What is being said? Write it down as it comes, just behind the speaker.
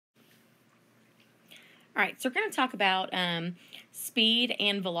All right, so we're going to talk about speed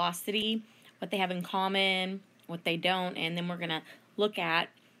and velocity, what they have in common, what they don't, and then we're going to look at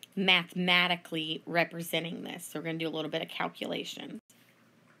mathematically representing this. So we're going to do a little bit of calculation.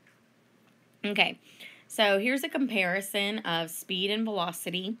 Okay, so here's a comparison of speed and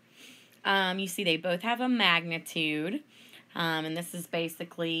velocity. You see they both have a magnitude, and this is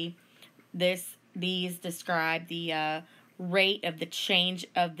basically these describe the rate of the change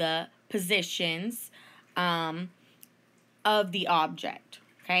of the positions of the object.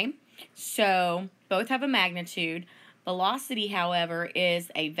 Okay, so both have a magnitude. Velocity, however, is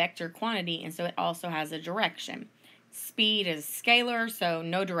a vector quantity, and so it also has a direction. Speed is scalar, so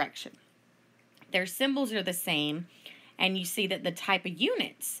no direction. Their symbols are the same, and you see that the type of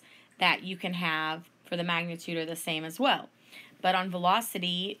units that you can have for the magnitude are the same as well. But on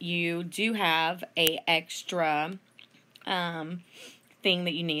velocity, you do have a extra thing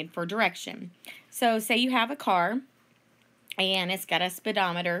that you need for direction. So say you have a car, and it's got a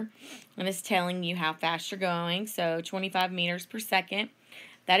speedometer, and it's telling you how fast you're going, so 25 meters per second.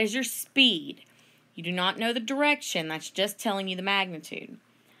 That is your speed. You do not know the direction. That's just telling you the magnitude.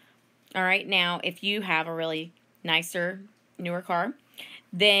 All right, now if you have a really nicer, newer car,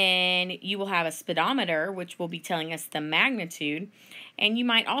 then you will have a speedometer, which will be telling us the magnitude, and you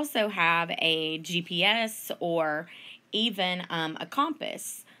might also have a GPS or even a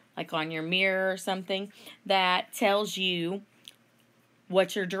compass, like on your mirror or something, that tells you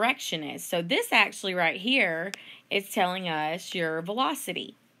what your direction is. So this actually right here is telling us your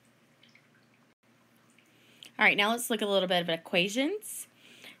velocity. All right, now let's look at a little bit of equations.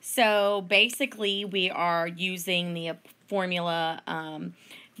 So basically we are using the formula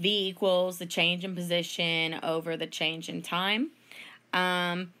V equals the change in position over the change in time.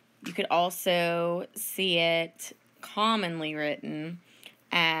 You could also see it commonly written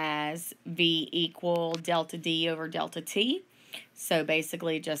as V equal delta D over delta T. So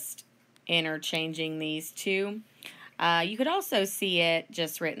basically just interchanging these two. You could also see it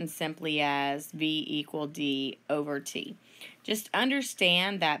just written simply as V equal D over T. Just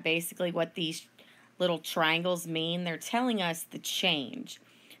understand that basically what these little triangles mean, they're telling us the change.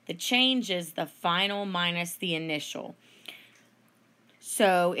 The change is the final minus the initial.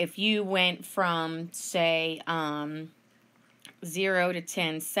 So if you went from, say, 0 to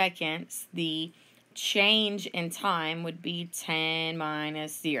 10 seconds, the change in time would be 10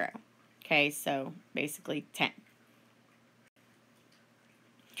 minus 0. Okay, so basically 10.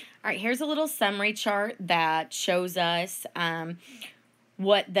 All right, here's a little summary chart that shows us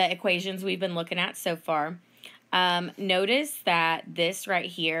what the equations we've been looking at so far. Notice that this right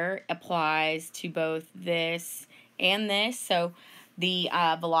here applies to both this and this. So the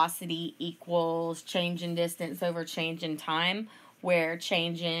velocity equals change in distance over change in time, where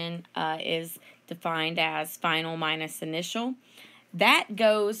change in is defined as final minus initial. That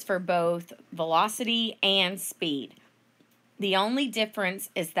goes for both velocity and speed. The only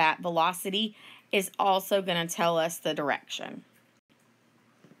difference is that velocity is also going to tell us the direction.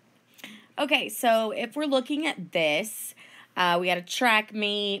 Okay, so if we're looking at this, we got a track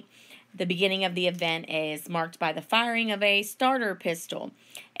meet. The beginning of the event is marked by the firing of a starter pistol.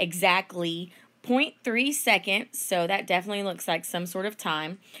 Exactly 0.3 seconds, so that definitely looks like some sort of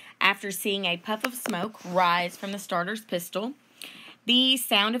time, after seeing a puff of smoke rise from the starter's pistol. The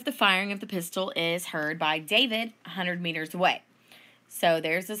sound of the firing of the pistol is heard by David 100 meters away. So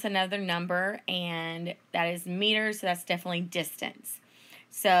there's just another number, and that is meters, so that's definitely distance.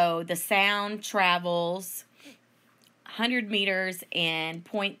 So the sound travels 100 meters in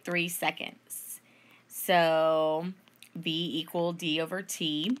 0.3 seconds. So V equal D over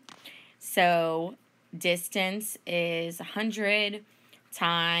T. So distance is 100,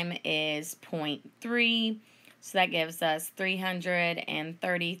 time is 0.3. So that gives us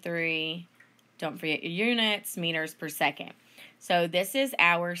 333, don't forget your units, meters per second. So this is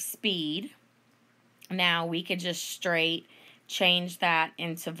our speed. Now we could just straight change that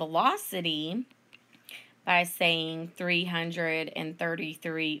into velocity by saying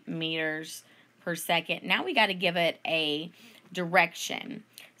 333 meters per second. Now we got to give it a direction.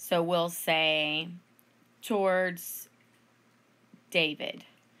 So we'll say towards David.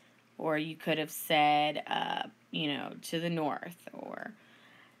 Or you could have said, to the north, or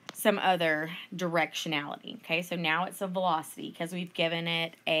some other directionality. Okay, so now it's a velocity because we've given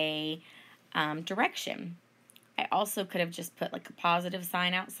it a direction. I also could have just put like a positive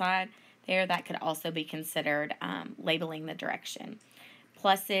sign outside there. That could also be considered labeling the direction.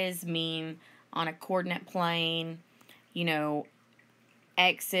 Pluses mean on a coordinate plane,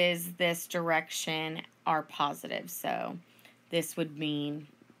 x's this direction are positive. So this would mean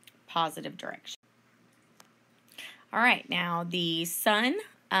positive direction. All right, now the sun,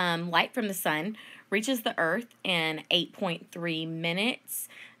 light from the sun reaches the earth in 8.3 minutes.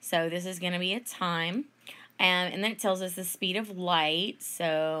 So this is going to be a time. And then it tells us the speed of light.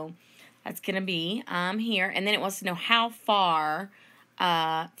 So that's going to be here. And then it wants to know how far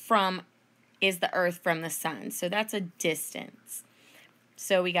from is the earth from the sun. So that's a distance.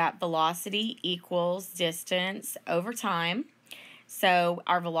 So we got velocity equals distance over time. So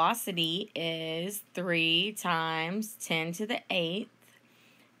our velocity is 3 times 10 to the 8th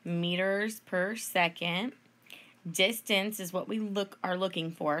meters per second. Distance is what we are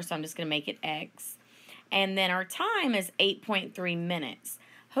looking for, so I'm just going to make it x. And then our time is 8.3 minutes.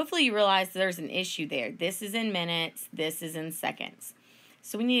 Hopefully you realize there's an issue there. This is in minutes, this is in seconds.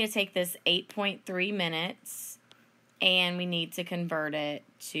 So we need to take this 8.3 minutes and we need to convert it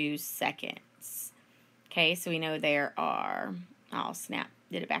to seconds. Okay, so we know there are, oh snap,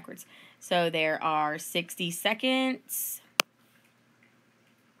 did it backwards. So there are 60 seconds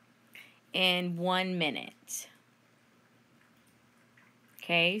in 1 minute.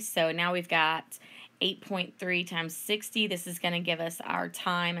 Okay, so now we've got 8.3 times 60. This is going to give us our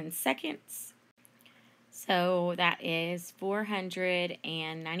time in seconds. So that is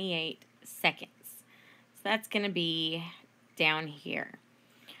 498 seconds. So that's going to be down here.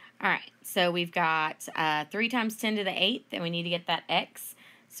 All right, so we've got 3 times 10 to the 8th, and we need to get that x.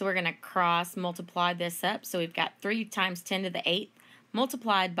 So we're going to cross multiply this up. So we've got 3 times 10 to the 8th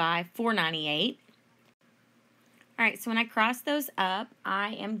multiplied by 498. All right, so when I cross those up,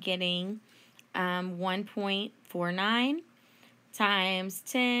 I am getting 1.49 times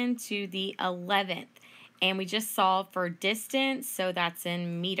 10 to the 11th. And we just solved for distance, so that's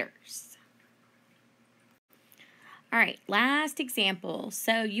in meters. All right, last example.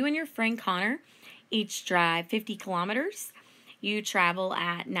 So you and your friend Connor each drive 50 kilometers. You travel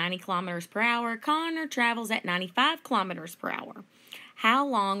at 90 kilometers per hour. Connor travels at 95 kilometers per hour. How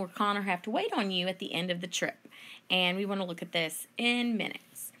long will Connor have to wait on you at the end of the trip? And we want to look at this in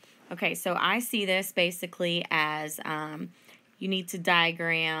minutes. Okay, so I see this basically as you need to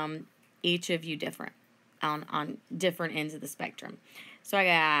diagram each of you different on different ends of the spectrum. So I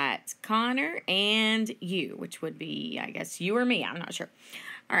got Connor and you, which would be, I guess, you or me. I'm not sure.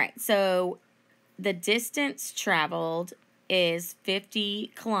 All right, so the distance traveled is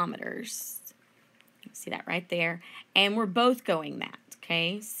 50 kilometers. See that right there? And we're both going that,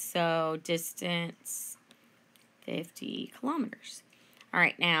 okay? So distance 50 kilometers. All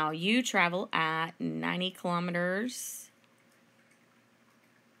right, now you travel at 90 kilometers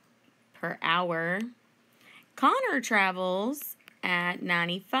per hour. Connor travels at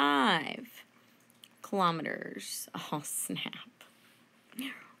 95 kilometers. Oh, snap.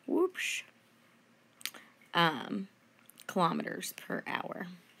 Whoops. Kilometers per hour.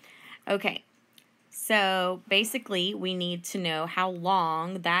 Okay, so basically we need to know how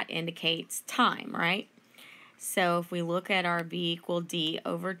long that indicates time, right? So if we look at our V equal D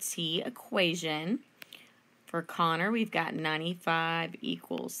over T equation, for Connor, we've got 95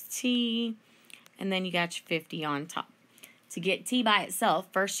 equals T, and then you got your 50 on top. To get T by itself,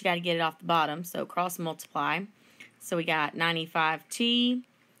 first you got to get it off the bottom, so cross multiply. So we got 95T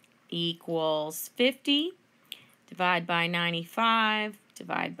equals 50, divide by 95,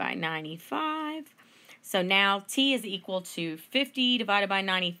 divide by 95. So now T is equal to 50 divided by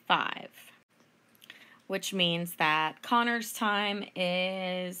 95, which means that Connor's time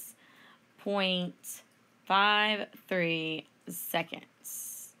is 0.53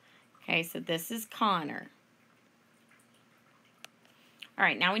 seconds. Okay, so this is Connor. All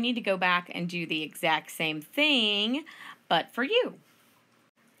right, now we need to go back and do the exact same thing, but for you.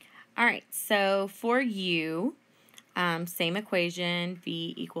 All right, so for you, same equation,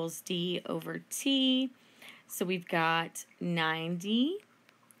 V equals D over T. So we've got 90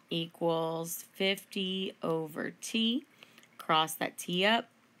 equals 50 over T. Cross that T up.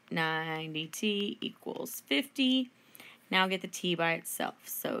 90T equals 50. Now get the T by itself.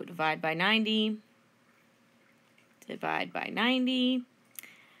 So divide by 90. Divide by 90.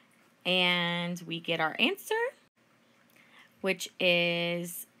 And we get our answer, which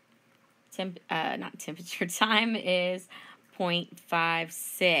is, not temperature, time is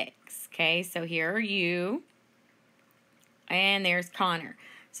 0.56. Okay, so here are you. And there's Connor.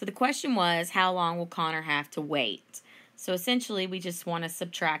 So the question was, how long will Connor have to wait? So essentially, we just want to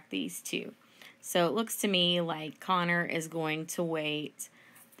subtract these two. So it looks to me like Connor is going to wait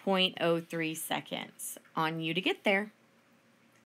 0.03 seconds on you to get there.